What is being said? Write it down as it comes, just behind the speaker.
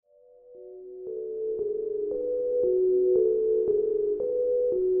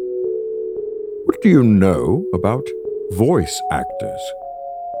What do you know about voice actors?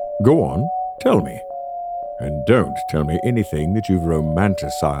 Go on, tell me. And don't tell me anything that you've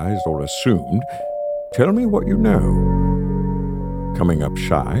romanticized or assumed. Tell me what you know. Coming up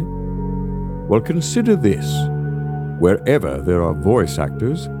shy? Well, consider this. Wherever there are voice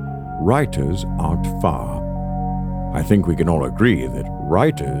actors, writers aren't far. I think we can all agree that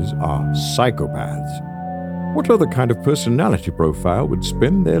writers are psychopaths. What other kind of personality profile would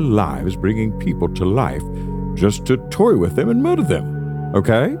spend their lives bringing people to life just to toy with them and murder them?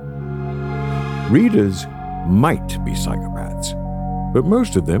 Okay? Readers might be psychopaths, but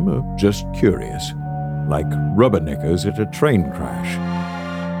most of them are just curious, like rubberneckers at a train crash.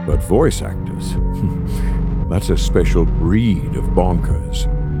 But voice actors, that's a special breed of bonkers.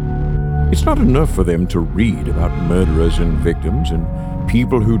 It's not enough for them to read about murderers and victims and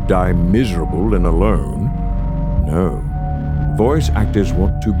people who die miserable and alone. No, voice actors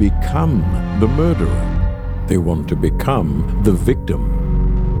want to become the murderer. They want to become the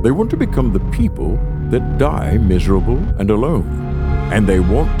victim. They want to become the people that die miserable and alone. And they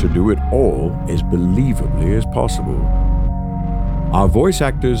want to do it all as believably as possible. Are voice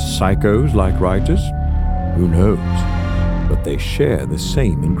actors psychos like writers? Who knows? But they share the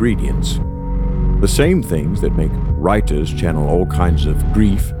same ingredients. The same things that make writers channel all kinds of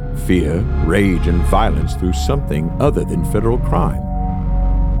grief, fear, rage, and violence through something other than federal crime.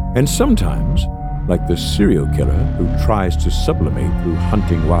 And sometimes, like the serial killer who tries to sublimate through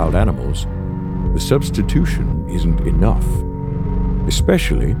hunting wild animals, the substitution isn't enough,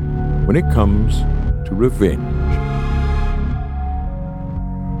 especially when it comes to revenge.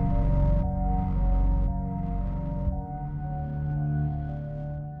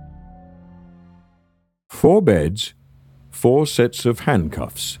 Four beds, 4 sets of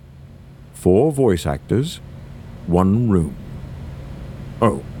handcuffs, 4 voice actors, 1 room.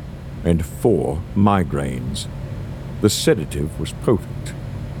 Oh, and 4 migraines. The sedative was potent.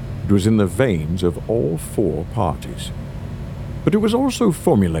 It was in the veins of all 4 parties. But it was also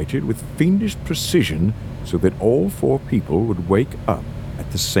formulated with fiendish precision so that all 4 people would wake up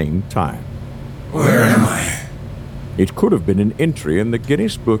at the same time. Where am I? It could have been an entry in the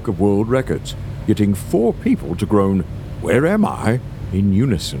Guinness Book of World Records, getting 4 people to groan, "Where am I?" in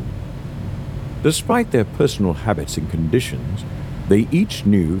unison. Despite their personal habits and conditions, they each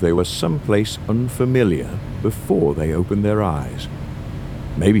knew they were someplace unfamiliar before they opened their eyes.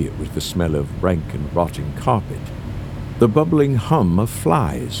 Maybe it was the smell of rank and rotting carpet, the bubbling hum of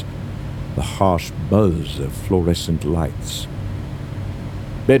flies, the harsh buzz of fluorescent lights.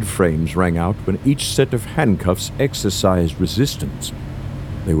 Bed frames rang out when each set of handcuffs exercised resistance.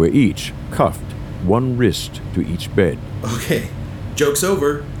 They were each cuffed, 1 wrist to each bed. Okay, joke's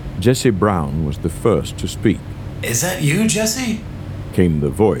over. Jesse Brown was the first to speak. Is that you, Jesse? Came the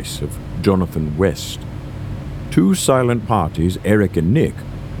voice of Jonathan West. 2 silent parties, Eric and Nick,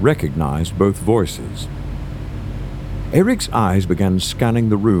 recognized both voices. Eric's eyes began scanning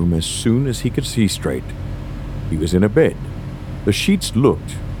the room as soon as he could see straight. He was in a bed. The sheets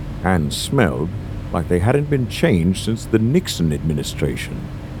looked and smelled like they hadn't been changed since the Nixon administration.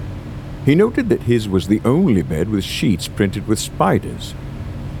 He noted that his was the only bed with sheets printed with spiders.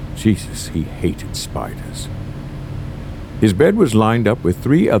 Jesus, he hated spiders. His bed was lined up with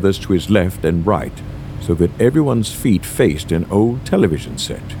 3 others to his left and right, so that everyone's feet faced an old television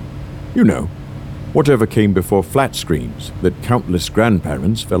set. You know, whatever came before flat screens that countless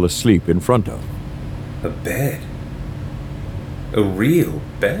grandparents fell asleep in front of. A bed? A real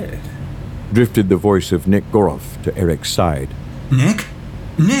bed? Drifted the voice of Nick Goroff to Eric's side. Nick?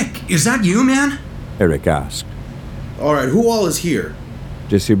 Nick, is that you, man? Eric asked. All right, who all is here?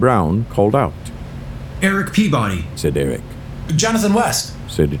 Jesse Brown called out. Eric Peabody, Said Eric. Jonathan West.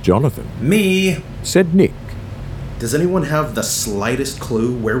 Said Jonathan. Me? Said Nick. Does anyone have the slightest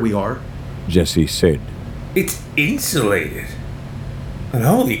clue where we are? Jesse said. It's insulated. And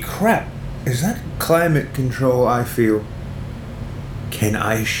holy crap, is that climate control I feel? Can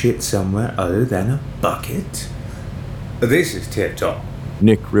I shit somewhere other than a bucket? This is tip-top.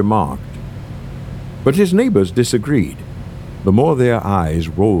 Nick remarked. But his neighbors disagreed. The more their eyes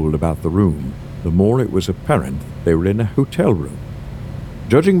rolled about the room, the more it was apparent they were in a hotel room.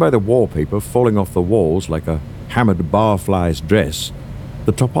 Judging by the wallpaper falling off the walls like a hammered barfly's dress,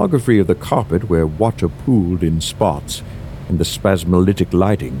 the topography of the carpet where water pooled in spots, and the spasmodic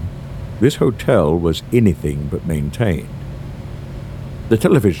lighting, this hotel was anything but maintained. The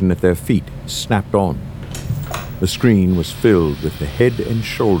television at their feet snapped on. The screen was filled with the head and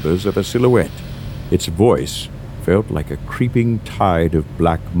shoulders of a silhouette. Its voice felt like a creeping tide of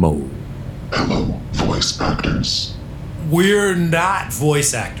black mold. Hello, voice actors. We're not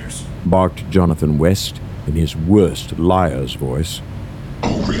voice actors. barked Jonathan West in his worst liar's voice.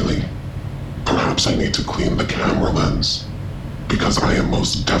 Oh, really? Perhaps I need to clean the camera lens, because I am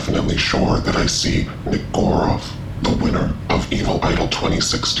most definitely sure that I see Nick Gorov, the winner of Evil Idol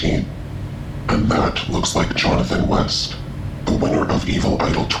 2016. And that looks like Jonathan West, the winner of Evil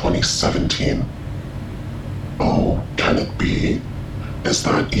Idol 2017. Oh, can it be? Is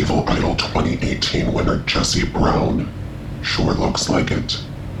that Evil Idol 2018 winner Jesse Brown? Sure looks like it.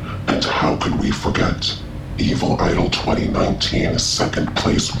 And how could we forget Evil Idol 2019 second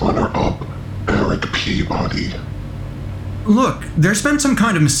place runner-up Eric Peabody? Look, there's been some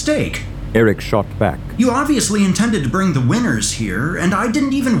kind of mistake. Eric shot back. You obviously intended to bring the winners here, and I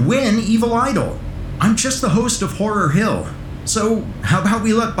didn't even win Evil Idol. I'm just the host of Horror Hill. So, how about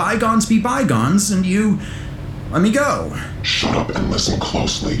we let bygones be bygones and you let me go? Shut up and listen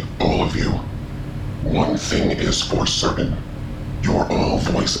closely, all of you. One thing is for certain. You're all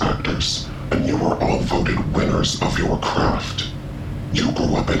voice actors, and you are all voted winners of your craft. You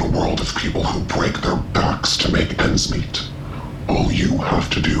grew up in a world of people who break their backs to make ends meet. All you have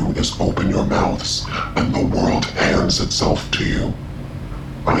to do is open your mouths, and the world hands itself to you.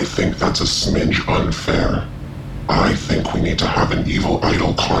 I think that's a smidge unfair. I think we need to have an Evil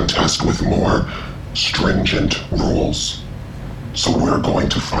Idol contest with more stringent rules. So we're going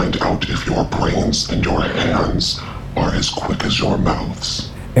to find out if your brains and your hands are as quick as your mouths.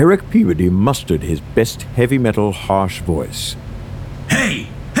 Eric Peabody mustered his best heavy metal harsh voice. Hey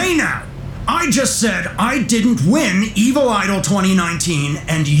now! I just said I didn't win Evil Idol 2019,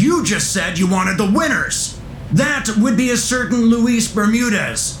 and you just said you wanted the winners. That would be a certain Luis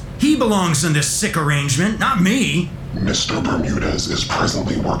Bermudez. He belongs in this sick arrangement, not me. Mr. Bermudez is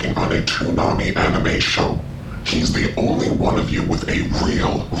presently working on a Toonami anime show. He's the only one of you with a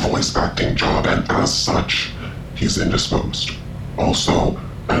real voice acting job, and as such, he's indisposed. Also,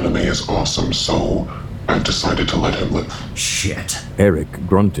 anime is awesome, so I've decided to let him live. Shit. Eric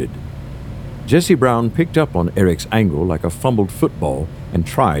grunted. Jesse Brown picked up on Eric's angle like a fumbled football and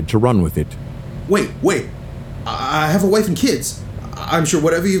tried to run with it. Wait. I have a wife and kids. I'm sure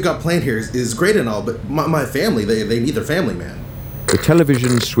whatever you've got planned here is great and all, but my family, they need their family, man. The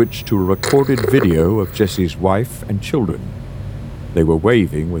television switched to a recorded video of Jesse's wife and children. They were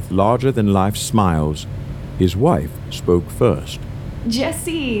waving with larger-than-life smiles. His wife spoke first.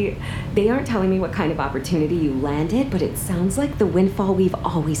 Jesse, they aren't telling me what kind of opportunity you landed, but it sounds like the windfall we've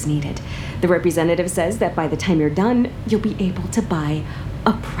always needed. The representative says that by the time you're done, you'll be able to buy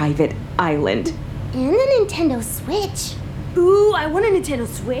a private island. And a Nintendo Switch. Ooh, I want a Nintendo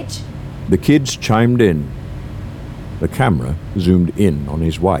Switch. The kids chimed in. The camera zoomed in on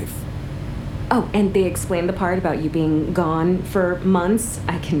his wife. Oh, and they explained the part about you being gone for months.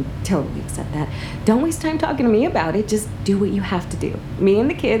 I can totally accept that. Don't waste time talking to me about it. Just do what you have to do. Me and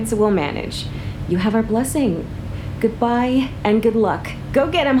the kids will manage. You have our blessing. Goodbye and good luck.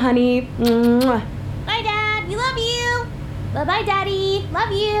 Go get him, honey. Mwah. Bye, Dad. We love you. Bye-bye, Daddy.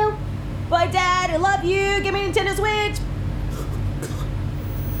 Love you. Bye, Dad. I love you. Give me a Nintendo Switch.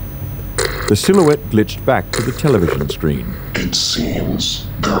 The silhouette glitched back to the television screen. It seems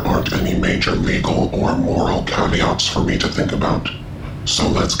there aren't any major legal or moral caveats for me to think about. So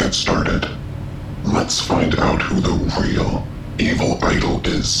let's get started. Let's find out who the real Evil Idol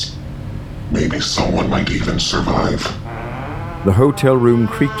is. Maybe someone might even survive. The hotel room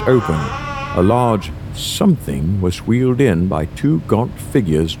creaked open. A large something was wheeled in by two gaunt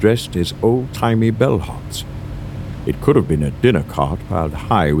figures dressed as old-timey bellhops. It could have been a dinner cart piled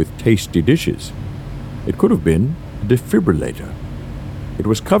high with tasty dishes. It could have been a defibrillator. It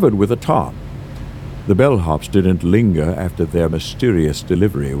was covered with a tarp. The bellhops didn't linger after their mysterious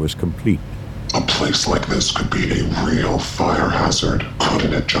delivery was complete. A place like this could be a real fire hazard,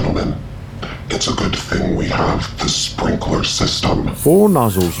 couldn't it, gentlemen? It's a good thing we have the sprinkler system. 4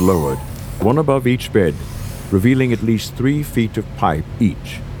 nozzles lowered, one above each bed, revealing at least 3 feet of pipe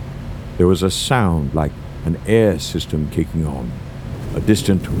each. There was a sound like an air system kicking on. A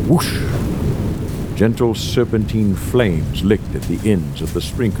distant whoosh. Gentle serpentine flames licked at the ends of the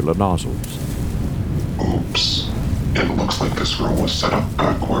sprinkler nozzles. Oops. It looks like this room was set up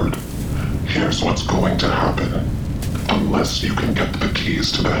backward. Here's what's going to happen. Unless you can get the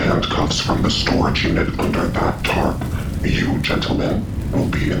keys to the handcuffs from the storage unit under that tarp, you gentlemen will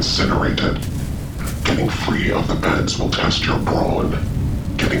be incinerated. Getting free of the beds will test your brawn.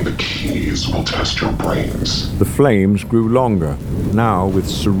 Getting the keys will test your brains. The flames grew longer, now with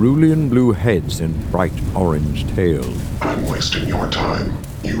cerulean blue heads and bright orange tails. I'm wasting your time.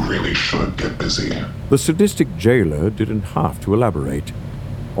 You really should get busy. The sadistic jailer didn't have to elaborate.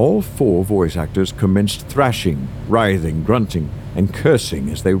 All 4 voice actors commenced thrashing, writhing, grunting, and cursing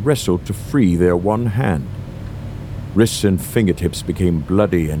as they wrestled to free their one hand. Wrists and fingertips became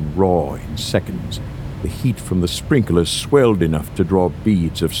bloody and raw in seconds. The heat from the sprinklers swelled enough to draw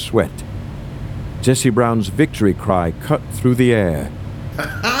beads of sweat. Jesse Brown's victory cry cut through the air.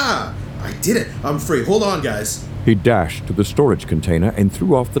 Ha! I did it! I'm free. Hold on, guys. He dashed to the storage container and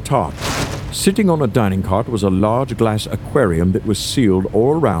threw off the tarp. Sitting on a dining cart was a large glass aquarium that was sealed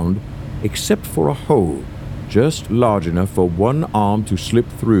all around except for a hole, just large enough for one arm to slip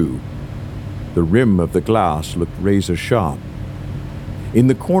through. The rim of the glass looked razor sharp. In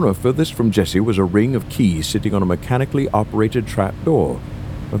the corner furthest from Jesse was a ring of keys sitting on a mechanically operated trap door,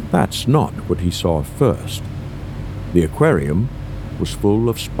 but that's not what he saw first. The aquarium was full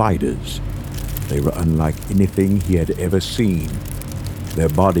of spiders. They were unlike anything he had ever seen. Their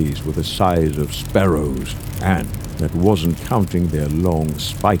bodies were the size of sparrows, and that wasn't counting their long,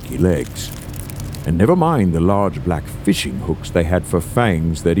 spiky legs. And never mind the large black fishing hooks they had for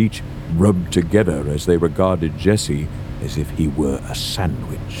fangs that each rubbed together as they regarded Jesse as if he were a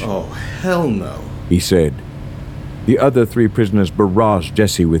sandwich. Oh, hell no. He said. The other 3 prisoners barraged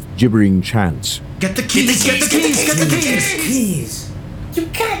Jesse with gibbering chants. Get the keys! Get the keys! Get the keys! Keys. You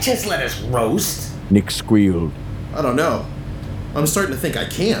can't just let us roast. Nick squealed. I don't know. I'm starting to think I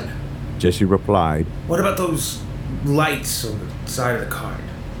can. Jesse replied. What about those lights on the side of the cart?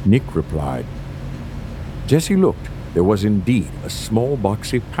 Nick replied. Jesse looked. There was indeed a small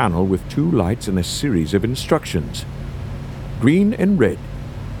boxy panel with 2 lights and a series of instructions. Green and red.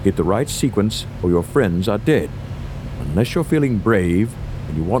 Hit the right sequence or your friends are dead. Unless you're feeling brave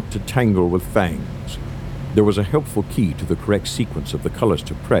and you want to tangle with fangs. There was a helpful key to the correct sequence of the colors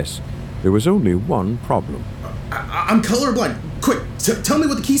to press. There was only one problem. I'm colorblind. Quick, tell me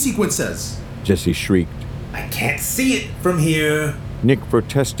what the key sequence says. Jesse shrieked. I can't see it from here. Nick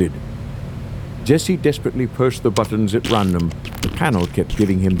protested. Jesse desperately pushed the buttons at random. The panel kept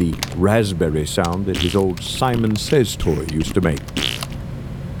giving him the raspberry sound that his old Simon Says toy used to make.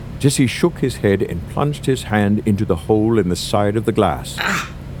 Jesse shook his head and plunged his hand into the hole in the side of the glass.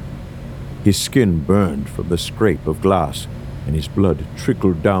 His skin burned from the scrape of glass, and his blood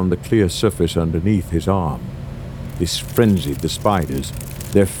trickled down the clear surface underneath his arm. This frenzied the spiders.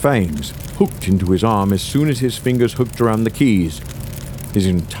 Their fangs hooked into his arm as soon as his fingers hooked around the keys. His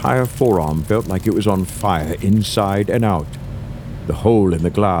entire forearm felt like it was on fire inside and out. The hole in the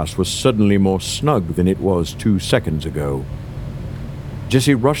glass was suddenly more snug than it was 2 seconds ago.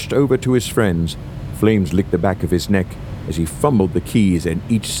 Jesse rushed over to his friends. Flames licked the back of his neck as he fumbled the keys and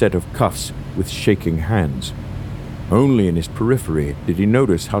each set of cuffs with shaking hands. Only in his periphery did he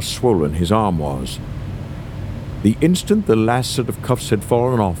notice how swollen his arm was. The instant the last set of cuffs had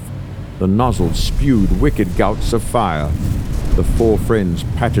fallen off, the nozzle spewed wicked gouts of fire. The 4 friends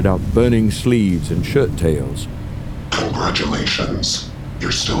patted out burning sleeves and shirt tails. Congratulations.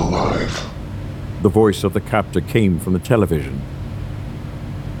 You're still alive. The voice of the captor came from the television.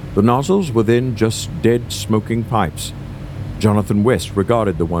 The nozzles were then just dead smoking pipes. Jonathan West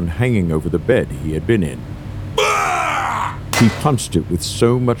regarded the one hanging over the bed he had been in. He punched it with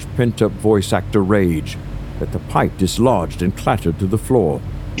so much pent-up voice actor rage that the pipe dislodged and clattered to the floor.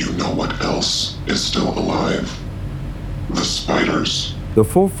 You know what else is still alive? The spiders. The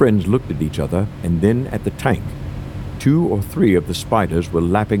 4 friends looked at each other and then at the tank. 2 or 3 of the spiders were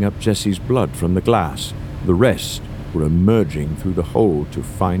lapping up Jesse's blood from the glass. The rest were emerging through the hole to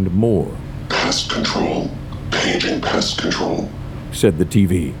find more. Pest control. Paging pest control. Said the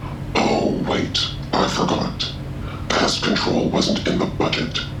TV. Oh, wait. I forgot. Pest control wasn't in the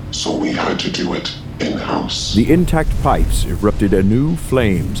budget, so we had to do it in-house. The intact pipes erupted anew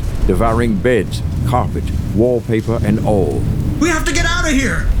flames, devouring beds, carpet, wallpaper, and all. We have to get out of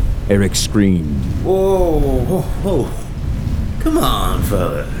here! Eric screamed. Whoa, whoa, whoa. Come on,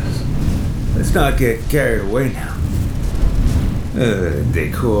 fellas. Let's not get carried away now. The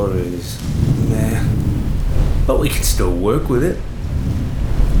decor is... meh. But we can still work with it.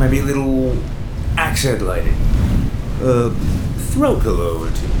 Maybe a little accent lighting. Throw pillow or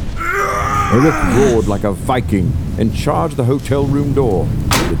 2. Eric roared like a Viking and charged the hotel room door.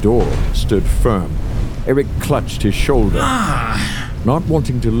 The door stood firm. Eric clutched his shoulder. Not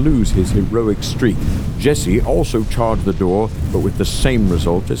wanting to lose his heroic streak, Jesse also charged the door, but with the same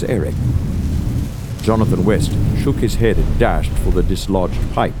result as Eric. Jonathan West shook his head and dashed for the dislodged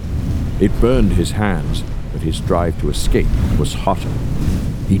pipe. It burned his hands, but his drive to escape was hotter.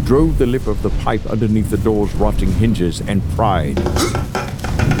 He drove the lip of the pipe underneath the door's rotting hinges and pried.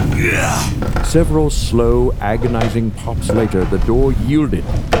 Several slow, agonizing pops later, the door yielded,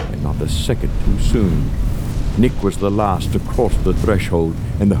 and not a second too soon. Nick was the last to cross the threshold,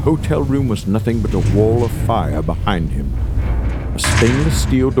 and the hotel room was nothing but a wall of fire behind him. A stainless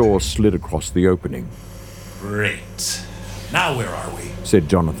steel door slid across the opening. Great. Now where are we? Said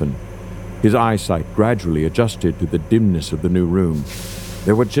Jonathan. His eyesight gradually adjusted to the dimness of the new room.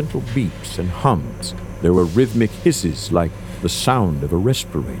 There were gentle beeps and hums. There were rhythmic hisses like the sound of a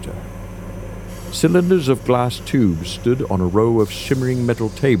respirator. Cylinders of glass tubes stood on a row of shimmering metal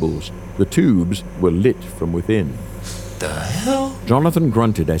tables. The tubes were lit from within. The hell? Jonathan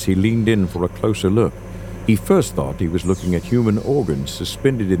grunted as he leaned in for a closer look. He first thought he was looking at human organs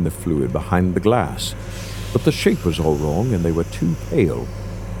suspended in the fluid behind the glass. But the shape was all wrong, and they were too pale.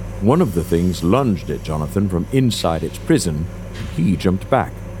 One of the things lunged at Jonathan from inside its prison, and he jumped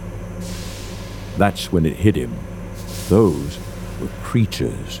back. That's when it hit him. Those were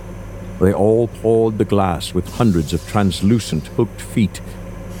creatures. They all pawed the glass with hundreds of translucent hooked feet.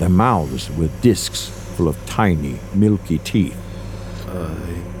 Their mouths were discs full of tiny, milky teeth.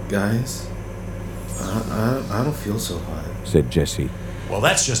 Guys? I don't feel so hot, said Jesse. Well,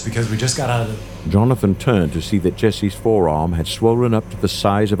 that's just because we just got out of the... Jonathan turned to see that Jesse's forearm had swollen up to the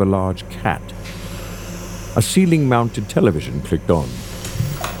size of a large cat. A ceiling-mounted television clicked on.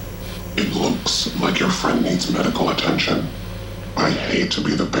 It looks like your friend needs medical attention. I hate to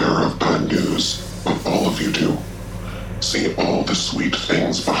be the bearer of bad news, but all of you do. See all the sweet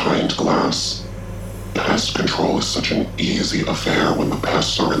things behind glass. Pest control is such an easy affair when the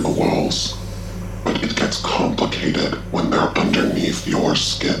pests are in the walls. But it gets complicated when they're underneath your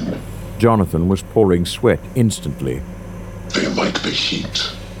skin. Jonathan was pouring sweat instantly. They like the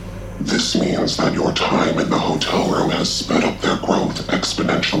heat. This means that your time in the hotel room has sped up their growth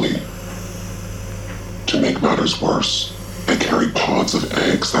exponentially. To make matters worse, they carry pods of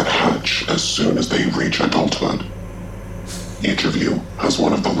eggs that hatch as soon as they reach adulthood. Each of you has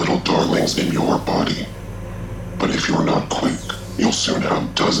one of the little darlings in your body. But if you're not quick, you'll soon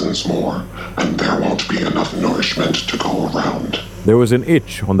have dozens more, and there won't be enough nourishment to go around. There was an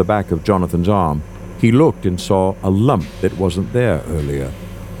itch on the back of Jonathan's arm. He looked and saw a lump that wasn't there earlier.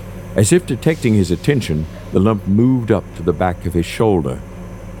 As if detecting his attention, the lump moved up to the back of his shoulder.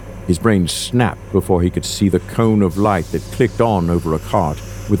 His brain snapped before he could see the cone of light that clicked on over a cart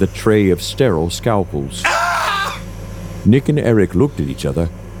with a tray of sterile scalpels. Nick and Eric looked at each other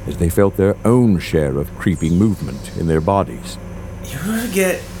as they felt their own share of creeping movement in their bodies. You ever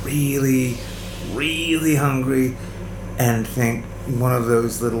get really, really hungry and think one of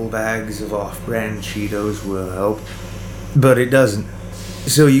those little bags of off-brand Cheetos will help? But it doesn't.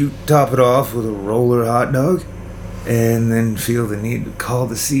 So you top it off with a roller hot dog and then feel the need to call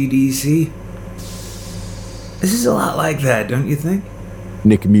the CDC? This is a lot like that, don't you think?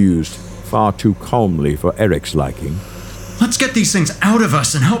 Nick mused, far too calmly for Eric's liking. Let's get these things out of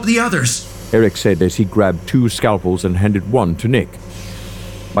us and help the others. Eric said as he grabbed 2 scalpels and handed one to Nick.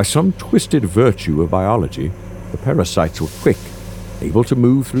 By some twisted virtue of biology, the parasites were quick, able to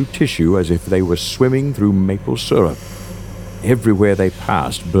move through tissue as if they were swimming through maple syrup. Everywhere they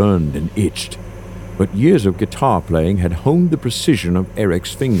passed burned and itched, but years of guitar playing had honed the precision of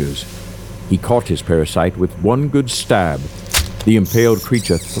Eric's fingers. He caught his parasite with one good stab. The impaled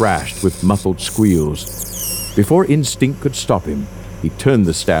creature thrashed with muffled squeals. Before instinct could stop him, he turned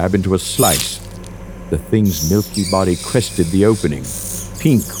the stab into a slice. The thing's milky body crested the opening,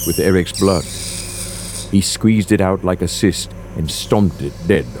 pink with Eric's blood. He squeezed it out like a cyst and stomped it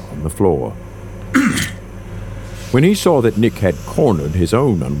dead on the floor. When he saw that Nick had cornered his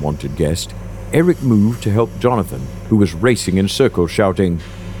own unwanted guest, Eric moved to help Jonathan, who was racing in circles shouting,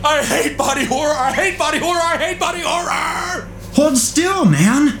 I hate body horror! I hate body horror! I hate body horror! Hold still,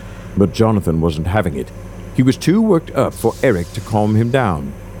 man! But Jonathan wasn't having it. He was too worked up for Eric to calm him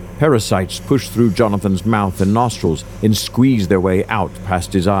down. Parasites pushed through Jonathan's mouth and nostrils and squeezed their way out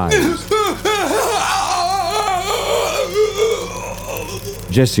past his eyes.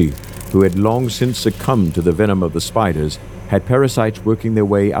 Jesse, who had long since succumbed to the venom of the spiders, had parasites working their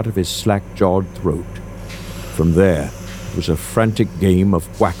way out of his slack-jawed throat. From there was a frantic game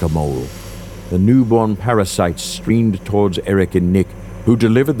of whack-a-mole. The newborn parasites streamed towards Eric and Nick, who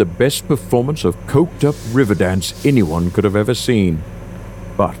delivered the best performance of coked-up river dance anyone could have ever seen.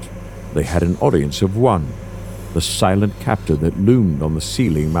 But they had an audience of one, the silent captor that loomed on the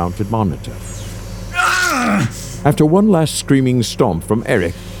ceiling-mounted monitor. After one last screaming stomp from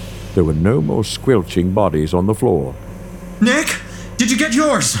Eric, there were no more squelching bodies on the floor. Nick, did you get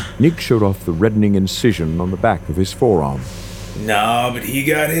yours? Nick showed off the reddening incision on the back of his forearm. No, but he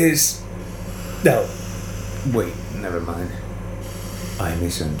got his. No. Wait, never mind. I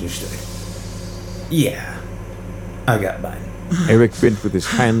misunderstood. Yeah, I got mine. Eric bent with his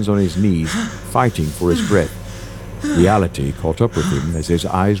hands on his knees, fighting for his breath. Reality caught up with him as his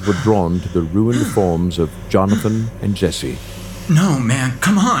eyes were drawn to the ruined forms of Jonathan and Jesse. No, man,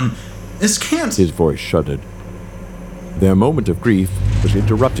 come on. This can't... His voice shuddered. Their moment of grief was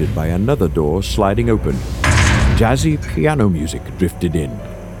interrupted by another door sliding open. Jazzy piano music drifted in.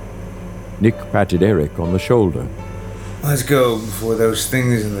 Nick patted Eric on the shoulder. Let's go before those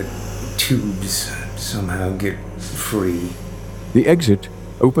things in the tubes somehow get free. The exit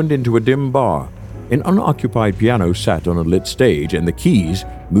opened into a dim bar. An unoccupied piano sat on a lit stage, and the keys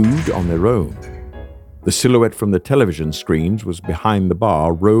moved on their own. The silhouette from the television screens was behind the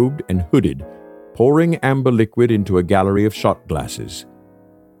bar, robed and hooded, pouring amber liquid into a gallery of shot glasses.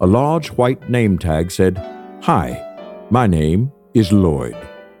 A large white name tag said, "Hi, my name is Lloyd."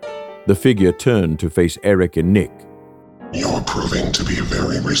 The figure turned to face Eric and Nick. You're proving to be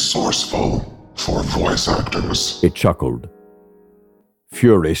very resourceful for voice actors. It chuckled.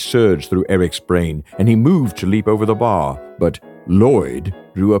 Fury surged through Eric's brain, and he moved to leap over the bar, but Lloyd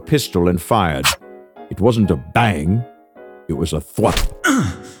drew a pistol and fired. It wasn't a bang, it was a thwap.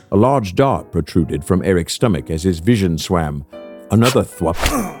 A large dart protruded from Eric's stomach as his vision swam. Another thwap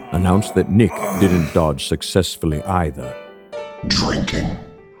announced that Nick didn't dodge successfully either. Drinking.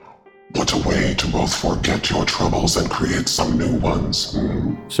 What a way to both forget your troubles and create some new ones,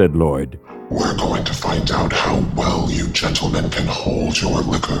 said Lloyd. We're going to find out how well you gentlemen can hold your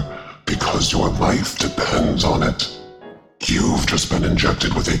liquor, because your life depends on it. You've just been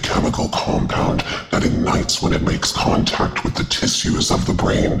injected with a chemical compound that ignites when it makes contact with the tissues of the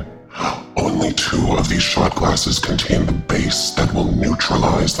brain. Only 2 of these shot glasses contain the base that will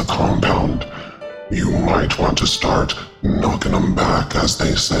neutralize the compound. You might want to start knocking them back, as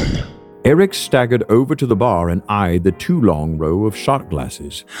they say. Eric staggered over to the bar and eyed the 2 long row of shot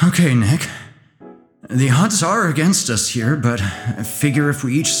glasses. Okay, Nick. The odds are against us here, but I figure if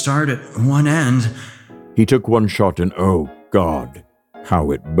we each start at one end... He took one shot and, oh God,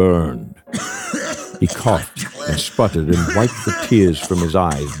 how it burned. He coughed and sputtered and wiped the tears from his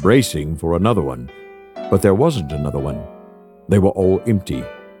eyes, bracing for another one. But there wasn't another one. They were all empty.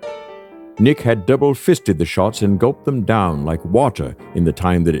 Nick had double-fisted the shots and gulped them down like water in the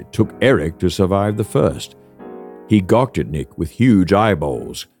time that it took Eric to survive the first. He gawked at Nick with huge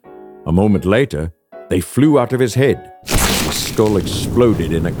eyeballs. A moment later, they flew out of his head. His skull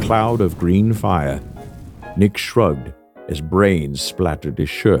exploded in a cloud of green fire. Nick shrugged as brains splattered his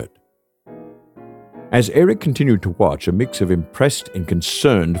shirt. As Eric continued to watch, a mix of impressed and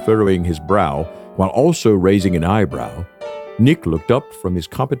concerned furrowing his brow while also raising an eyebrow, Nick looked up from his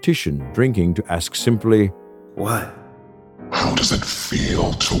competition drinking to ask simply, "What? How does it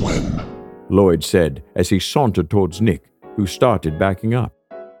feel to win?" Lloyd said as he sauntered towards Nick, who started backing up.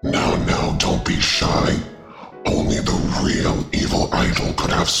 Now, don't be shy. Only the real evil idol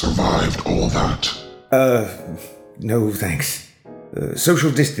could have survived all that. No thanks.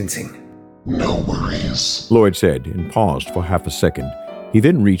 Social distancing. No worries, Lloyd said and paused for half a second. He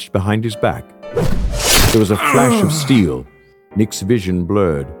then reached behind his back. There was a flash of steel. Nick's vision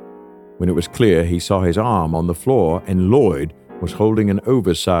blurred. When it was clear, he saw his arm on the floor and Lloyd was holding an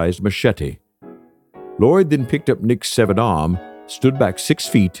oversized machete. Lloyd then picked up Nick's severed arm, stood back 6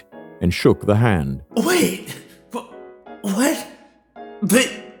 feet, and shook the hand. Wait! What?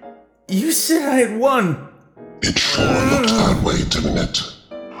 But you said I had won! It sure looked that way, didn't it?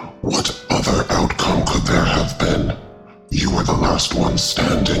 What other outcome could there have been? You were the last one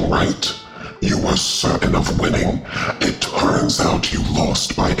standing, right? You were certain of winning. It turns out you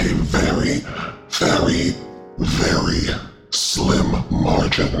lost by a very, very, very slim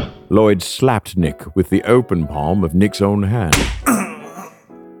margin. Lloyd slapped Nick with the open palm of Nick's own hand.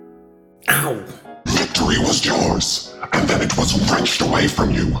 Ow! Victory was yours, and then it was wrenched away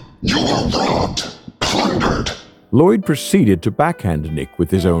from you. You were robbed, plundered. Lloyd proceeded to backhand Nick with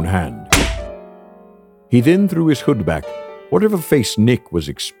his own hand. He then threw his hood back. Whatever face Nick was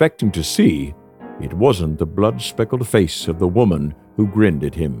expecting to see, it wasn't the blood-speckled face of the woman who grinned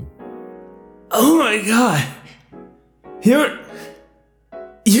at him. Oh my God! You're...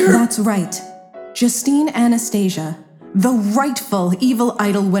 That's right. Justine Anastasia, the rightful Evil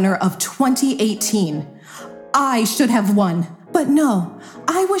Idol winner of 2018. I should have won, but no,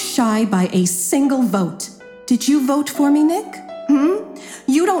 I was shy by a single vote. Did you vote for me, Nick?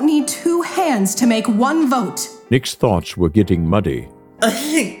 You don't need 2 hands to make 1 vote. Nick's thoughts were getting muddy. I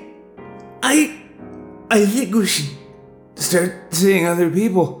think we should start seeing other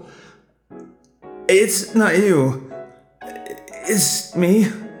people. It's not you. It's me.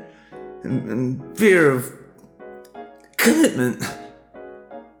 And fear of commitment.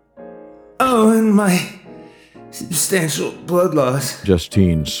 Oh, and my substantial blood loss.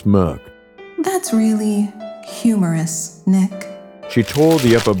 Justine smirked. That's really humorous, Nick. She tore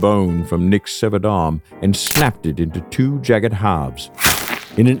the upper bone from Nick's severed arm and snapped it into two jagged halves.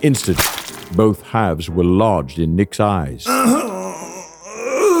 In an instant, both halves were lodged in Nick's eyes.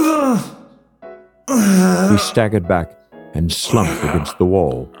 He staggered back and slumped against the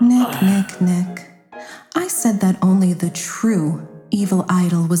wall. Nick. I said that only the true evil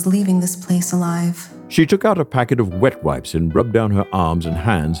idol was leaving this place alive. She took out a packet of wet wipes and rubbed down her arms and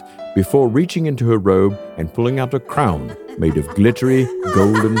hands before reaching into her robe and pulling out a crown made of glittery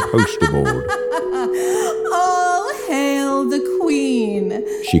golden poster board. All hail the queen!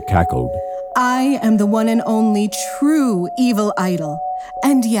 She cackled. I am the one and only true evil idol.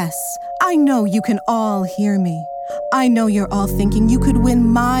 And yes, I know you can all hear me. I know you're all thinking you could win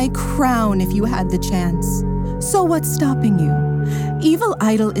my crown if you had the chance. So what's stopping you? Evil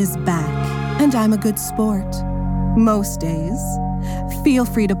Idol is back, and I'm a good sport. Most days. Feel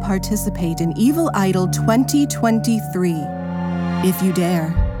free to participate in Evil Idol 2023, if you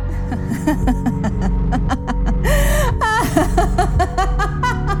dare.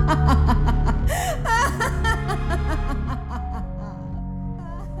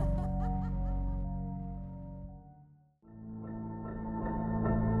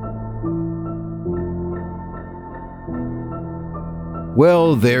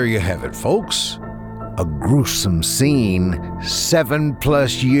 Well, there you have it, folks. A gruesome scene,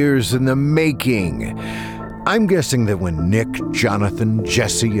 7+ years in the making. I'm guessing that when Nick, Jonathan,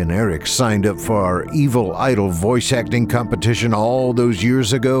 Jesse, and Eric signed up for our Evil Idol voice acting competition all those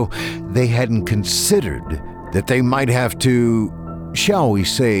years ago, they hadn't considered that they might have to, shall we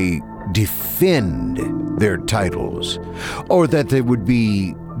say, defend their titles, or that they would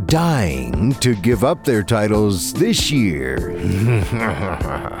be dying to give up their titles this year.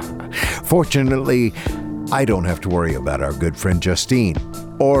 Fortunately, I don't have to worry about our good friend Justine.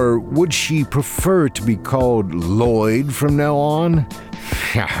 Or would she prefer to be called Lloyd from now on?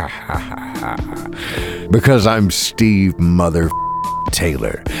 Because I'm Steve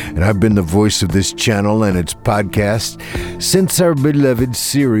Taylor, and I've been the voice of this channel and its podcast since our beloved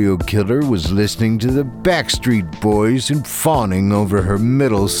serial killer was listening to the Backstreet Boys and fawning over her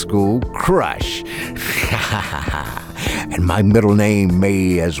middle school crush. And my middle name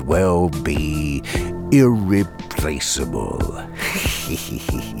may as well be Irreplaceable.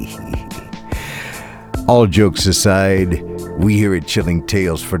 All jokes aside, we here at Chilling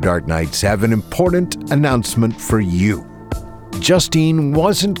Tales for Dark Nights have an important announcement for you. Justine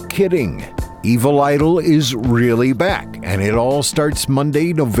wasn't kidding. Evil Idol is really back, and it all starts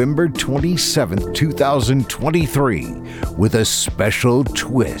Monday, November 27th, 2023, with a special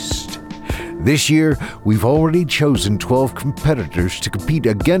twist. This year, we've already chosen 12 competitors to compete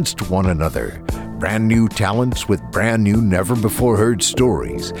against one another. Brand new talents with brand new, never-before-heard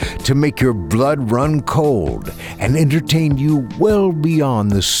stories to make your blood run cold and entertain you well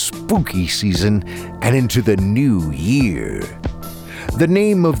beyond the spooky season and into the new year. The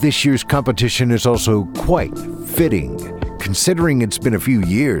name of this year's competition is also quite fitting, considering it's been a few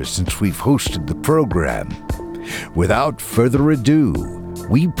years since we've hosted the program. Without further ado,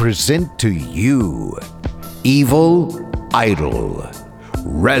 we present to you Evil Idol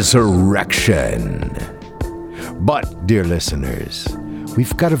Resurrection. But, dear listeners,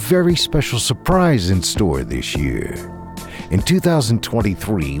 we've got a very special surprise in store this year. In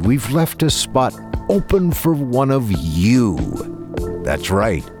 2023, we've left a spot open for one of you. That's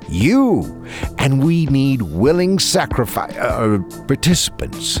right, you. And we need willing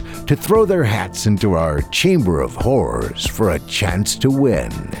participants to throw their hats into our Chamber of Horrors for a chance to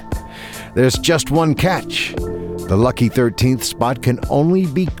win. There's just one catch. The lucky 13th spot can only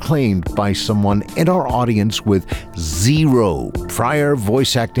be claimed by someone in our audience with 0 prior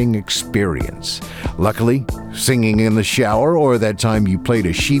voice acting experience. Luckily, singing in the shower or that time you played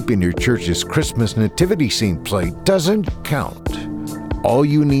a sheep in your church's Christmas nativity scene play doesn't count. All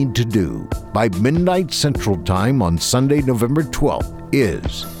you need to do by midnight Central Time on Sunday, November 12th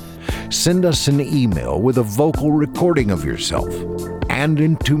is send us an email with a vocal recording of yourself, and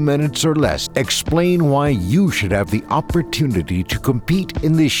in 2 minutes or less, explain why you should have the opportunity to compete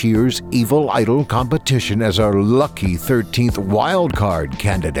in this year's Evil Idol competition as our lucky 13th wildcard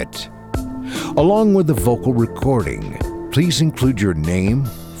candidate. Along with the vocal recording, please include your name,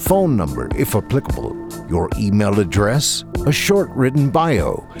 phone number if applicable, your email address, a short written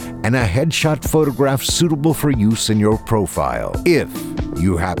bio, and a headshot photograph suitable for use in your profile, if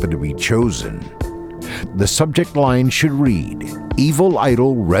you happen to be chosen. The subject line should read, Evil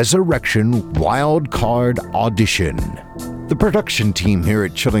Idol Resurrection Wildcard Audition. The production team here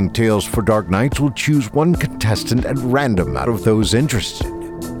at Chilling Tales for Dark Nights will choose one contestant at random out of those interested.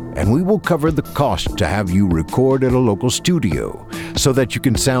 and we will cover the cost to have you record at a local studio so that you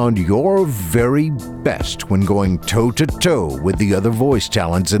can sound your very best when going toe-to-toe with the other voice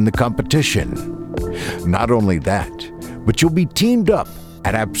talents in the competition. Not only that, but you'll be teamed up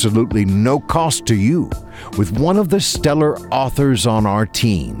at absolutely no cost to you with one of the stellar authors on our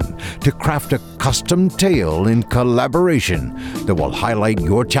team to craft a custom tale in collaboration that will highlight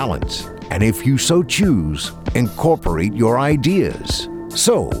your talents and, if you so choose, incorporate your ideas.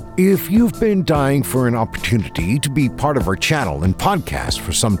 So, if you've been dying for an opportunity to be part of our channel and podcast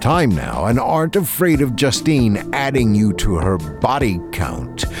for some time now and aren't afraid of Justine adding you to her body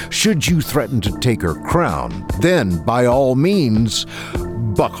count should you threaten to take her crown, then by all means,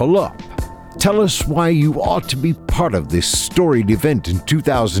 buckle up. Tell us why you ought to be part of this storied event in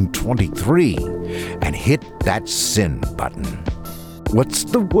 2023 and hit that send button. What's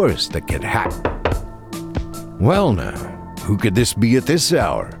the worst that could happen? Well now, who could this be at this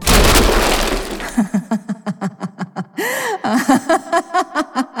hour?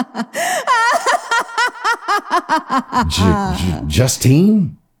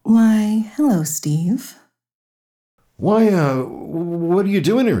 Justine? Why, hello, Steve. Why, what are you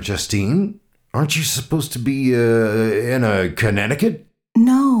doing here, Justine? Aren't you supposed to be, in Connecticut?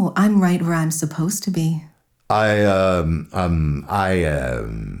 No, I'm right where I'm supposed to be. What's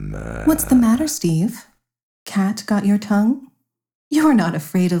the matter, Steve? Cat got your tongue? You're not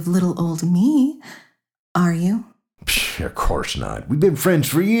afraid of little old me, are you? Psh, of course not. We've been friends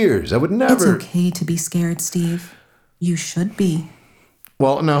for years. I would never... It's okay to be scared, Steve. You should be.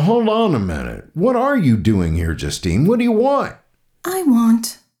 Well, now hold on a minute. What are you doing here, Justine? What do you want? I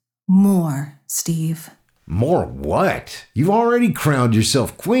want more, Steve. More what? You've already crowned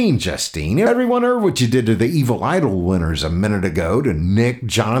yourself queen, Justine. Everyone heard what you did to the Evil Idol winners a minute ago, to Nick,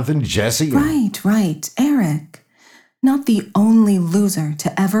 Jonathan, Jesse. Right, Eric. Not the only loser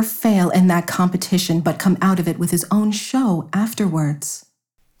to ever fail in that competition, but come out of it with his own show afterwards.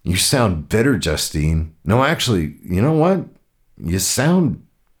 You sound bitter, Justine. No, actually, you know what? You sound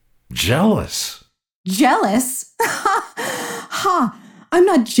jealous. Jealous? Ha! I'm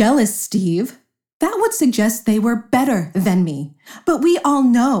not jealous, Steve. That would suggest they were better than me. But we all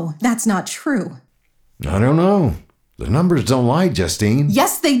know that's not true. I don't know. The numbers don't lie, Justine.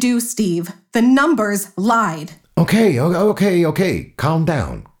 Yes, they do, Steve. The numbers lied. Okay. Calm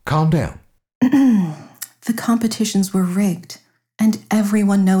down. The competitions were rigged, and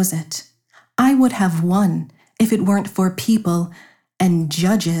everyone knows it. I would have won if it weren't for people and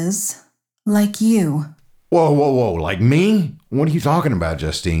judges like you. Whoa. Like me? What are you talking about,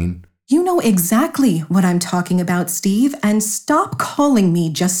 Justine? You know exactly what I'm talking about, Steve, and stop calling me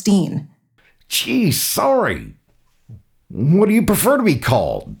Justine. Gee, sorry. What do you prefer to be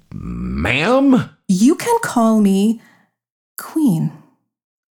called? Ma'am? You can call me Queen.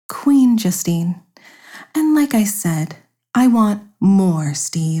 Queen Justine. And like I said, I want more,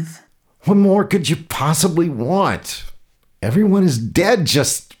 Steve. What more could you possibly want? Everyone is dead,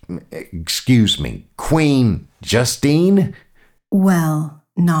 excuse me, Queen Justine? Well,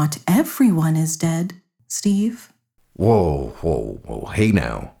 not everyone is dead, Steve. Whoa. Hey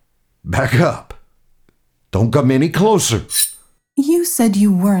now. Back up. Don't come any closer. You said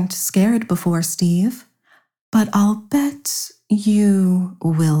you weren't scared before, Steve. But I'll bet you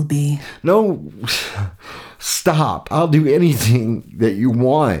will be. No, stop. I'll do anything that you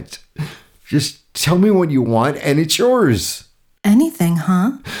want. Just tell me what you want and it's yours. Anything,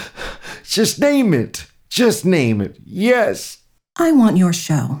 huh? Just name it. Yes. I want your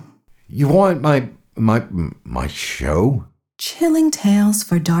show. You want my show? Chilling Tales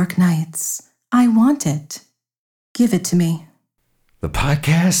for Dark Nights. I want it. Give it to me. The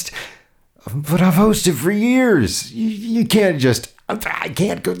podcast? But I've hosted for years. You can't just... I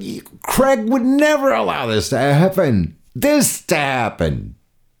can't go... Craig would never allow this to happen.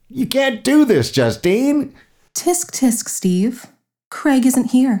 You can't do this, Justine. Tisk, Steve. Craig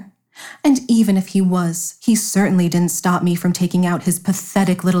isn't here. And even if he was, he certainly didn't stop me from taking out his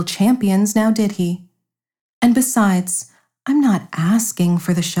pathetic little champions, now did he? And besides, I'm not asking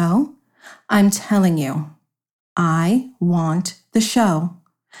for the show. I'm telling you, I want the show.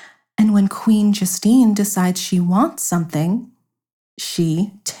 And when Queen Justine decides she wants something,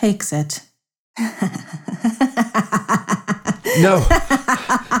 she takes it. No!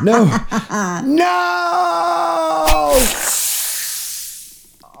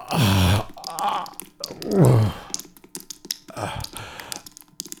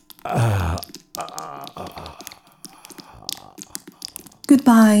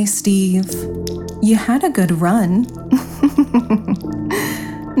 Goodbye, Steve. You had a good run.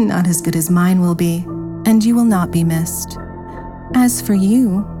 Not as good as mine will be, and you will not be missed. As for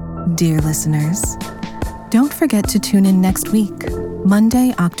you, Dear listeners, don't forget to tune in next week,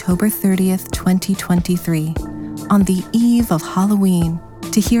 Monday, October 30th, 2023, on the eve of Halloween,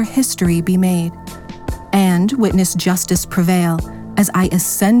 to hear history be made and witness justice prevail as I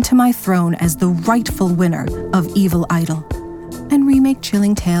ascend to my throne as the rightful winner of Evil Idol and remake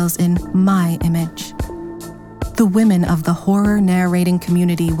Chilling Tales in my image. The women of the horror narrating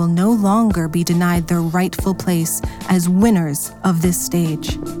community will no longer be denied their rightful place as winners of this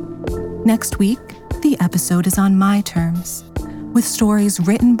stage. Next week, the episode is on my terms, with stories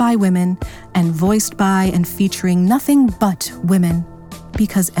written by women and voiced by and featuring nothing but women,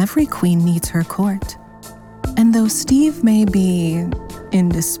 because every queen needs her court. And though Steve may be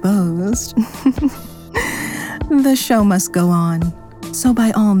indisposed, the show must go on. So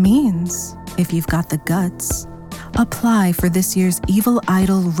by all means, if you've got the guts, apply for this year's Evil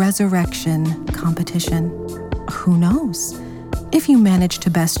Idol Resurrection competition. Who knows? If you manage to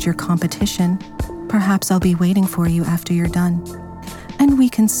best your competition, perhaps I'll be waiting for you after you're done, and we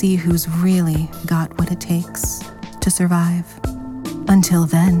can see who's really got what it takes to survive. Until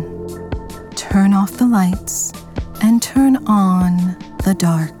then, turn off the lights and turn on the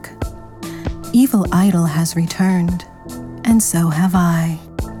dark. Evil Idol has returned, and so have I.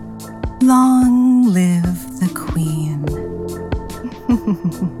 Long live the Queen.